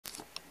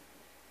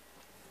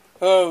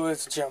Hello,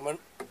 ladies and gentlemen.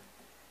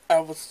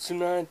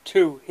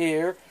 Alspach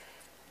here.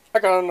 I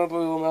got another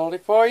little melody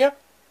for you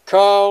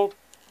called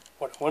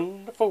What a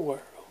Wonderful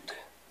World.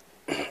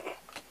 Oh,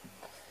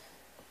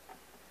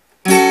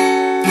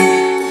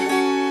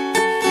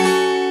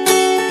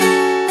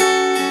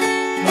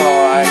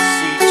 I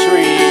see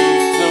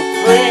trees of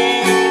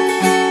green,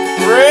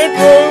 red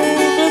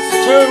roses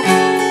too.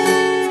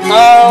 I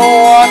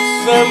watch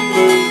them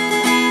bloom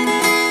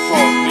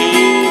for me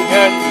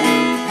and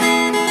you,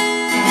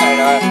 and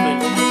I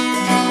think to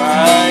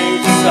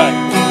myself,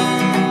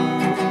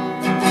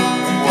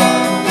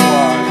 what a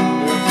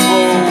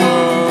wonderful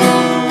world.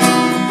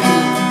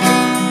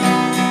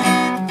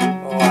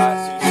 Oh, I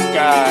see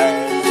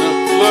skies of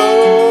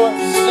blue, I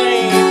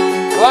see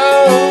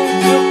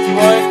clouds of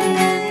white,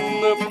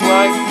 the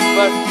bright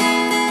blessed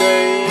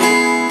day.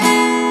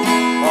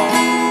 On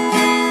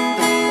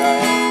the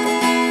night,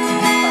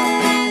 I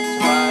think to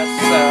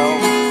myself,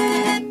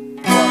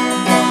 what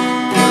a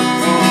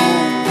wonderful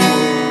world.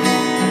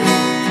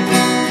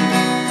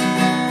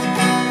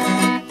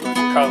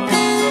 Colors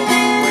of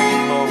the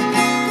rainbow,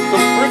 so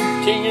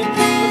pretty in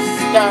the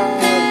sky.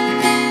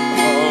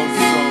 Oh,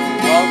 so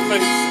our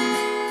faces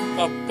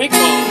of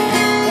people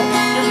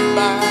walking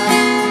by.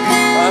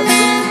 I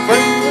see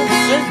friends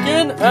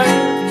shaking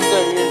hands,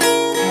 saying,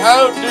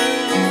 how do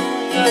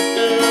you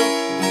do?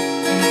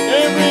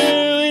 They're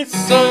really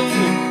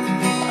saying,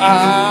 I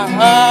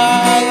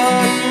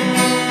love you.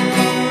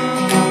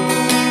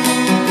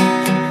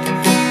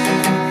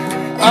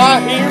 I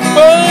hear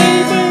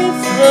babies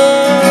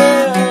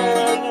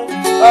crying,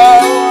 I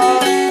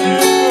watch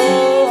them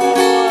grow,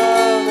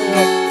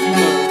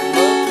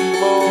 the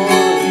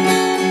morning,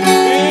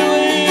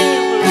 feeling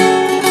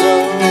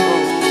blue,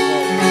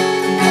 I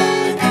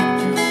think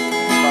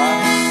to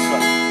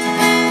myself,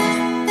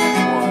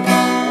 what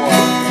a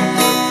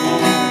wonderful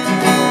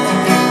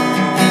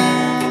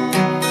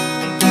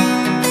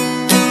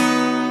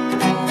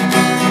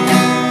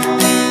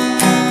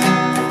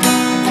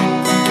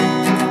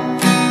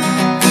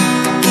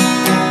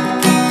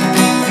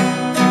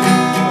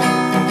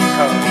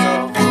colors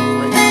of the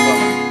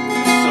rainbow,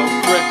 so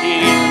pretty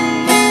in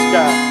the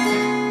sky.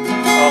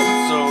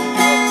 Also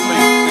a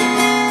faces,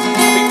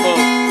 people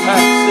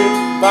passing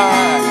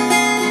by.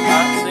 I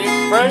see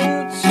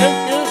friends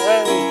shaking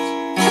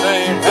hands,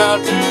 saying, how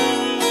do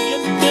you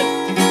do?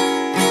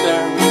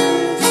 They're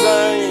really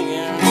saying,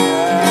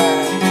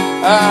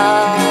 I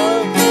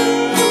do.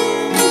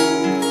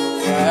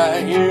 I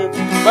hear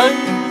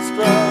babies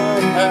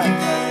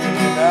cry.